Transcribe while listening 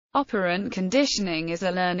Operant conditioning is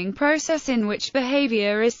a learning process in which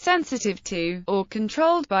behavior is sensitive to, or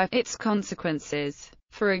controlled by, its consequences.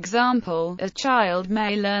 For example, a child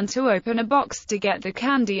may learn to open a box to get the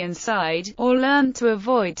candy inside, or learn to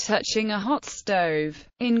avoid touching a hot stove.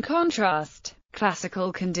 In contrast,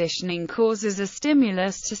 classical conditioning causes a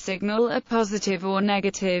stimulus to signal a positive or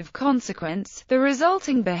negative consequence. The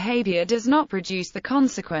resulting behavior does not produce the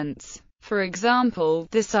consequence. For example,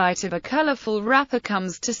 the sight of a colorful wrapper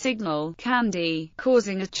comes to signal candy,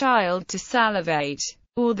 causing a child to salivate.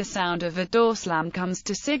 Or the sound of a door slam comes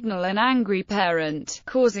to signal an angry parent,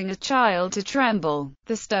 causing a child to tremble.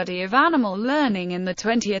 The study of animal learning in the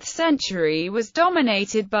 20th century was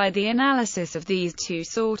dominated by the analysis of these two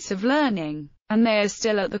sorts of learning, and they are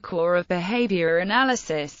still at the core of behavior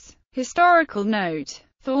analysis. Historical note: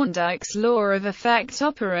 Thorndike's law of effect.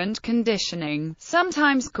 Operant conditioning,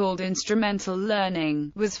 sometimes called instrumental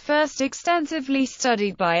learning, was first extensively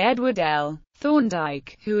studied by Edward L.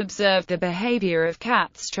 Thorndike, who observed the behavior of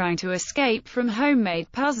cats trying to escape from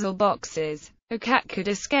homemade puzzle boxes. A cat could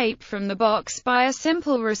escape from the box by a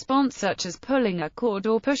simple response such as pulling a cord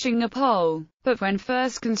or pushing a pole, but when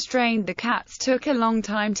first constrained the cats took a long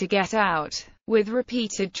time to get out. With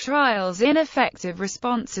repeated trials, ineffective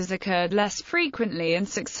responses occurred less frequently and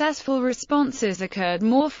successful responses occurred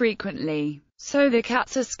more frequently, so the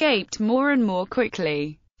cats escaped more and more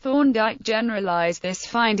quickly. Thorndike generalized this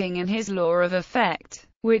finding in his law of effect,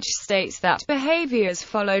 which states that behaviors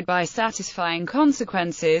followed by satisfying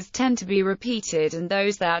consequences tend to be repeated and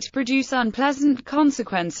those that produce unpleasant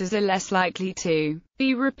consequences are less likely to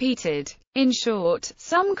be repeated. In short,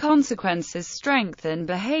 some consequences strengthen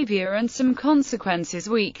behavior and some consequences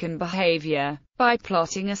weaken behavior. By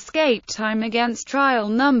plotting escape time against trial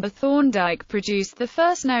number, Thorndike produced the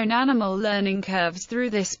first known animal learning curves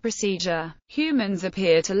through this procedure. Humans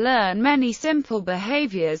appear to learn many simple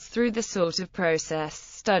behaviors through the sort of process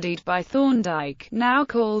studied by Thorndike, now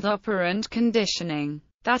called operant conditioning.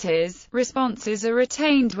 That is, responses are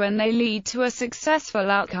retained when they lead to a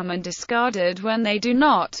successful outcome and discarded when they do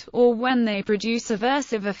not, or when they produce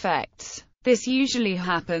aversive effects. This usually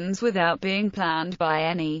happens without being planned by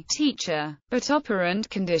any teacher, but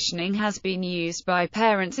operant conditioning has been used by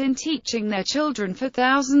parents in teaching their children for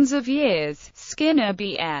thousands of years. Skinner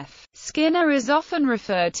B.F. Skinner is often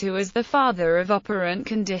referred to as the father of operant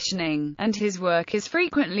conditioning, and his work is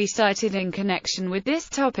frequently cited in connection with this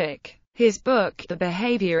topic. His book, The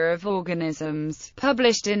Behavior of Organisms,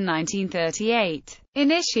 published in 1938,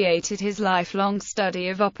 initiated his lifelong study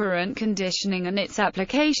of operant conditioning and its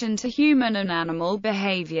application to human and animal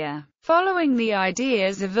behavior. Following the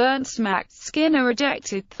ideas of Ernst Mach, Skinner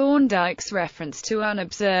rejected Thorndike's reference to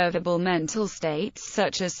unobservable mental states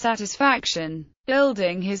such as satisfaction,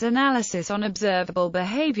 building his analysis on observable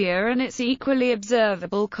behavior and its equally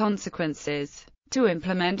observable consequences. To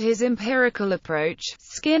implement his empirical approach,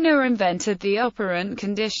 Skinner invented the operant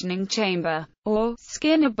conditioning chamber, or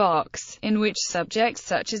Skinner box, in which subjects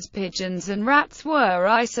such as pigeons and rats were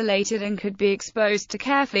isolated and could be exposed to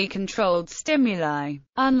carefully controlled stimuli.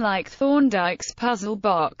 Unlike Thorndike's puzzle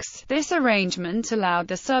box, this arrangement allowed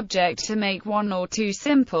the subject to make one or two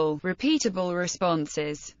simple, repeatable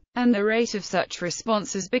responses, and the rate of such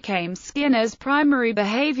responses became Skinner's primary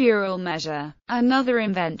behavioral measure. Another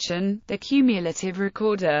invention, the cumulative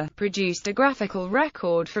recorder, produced a graphical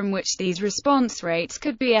record from which these response rates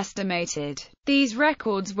could be estimated. These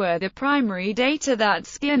records were the primary data that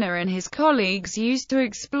Skinner and his colleagues used to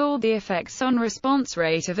explore the effects on response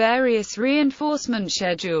rate of various reinforcement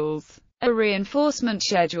schedules. A reinforcement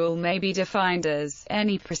schedule may be defined as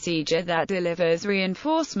any procedure that delivers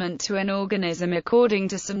reinforcement to an organism according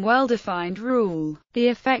to some well-defined rule. The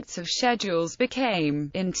effects of schedules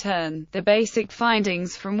became, in turn, the basic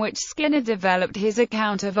findings from which Skinner developed his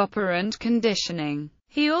account of operant conditioning.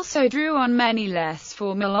 He also drew on many less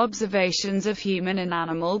formal observations of human and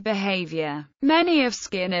animal behavior. Many of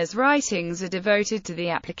Skinner's writings are devoted to the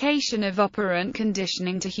application of operant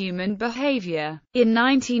conditioning to human behavior. In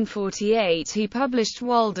 1948 he published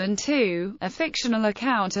Walden 2, a fictional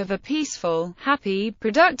account of a peaceful, happy,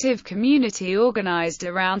 productive community organized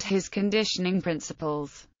around his conditioning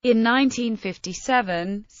principles. In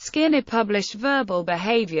 1957, Skinner published Verbal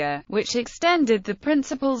Behavior, which extended the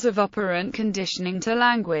principles of operant conditioning to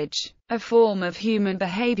language, a form of human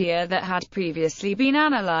behavior that had previously been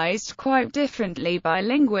analyzed quite differently by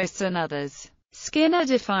linguists and others. Skinner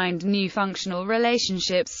defined new functional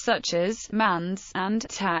relationships such as mands and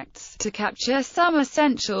tacts to capture some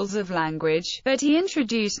essentials of language, but he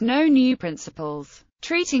introduced no new principles.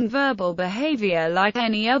 treating verbal behavior like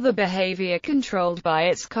any other behavior controlled by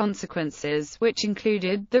its consequences, which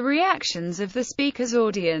included the reactions of the speaker's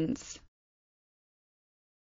audience.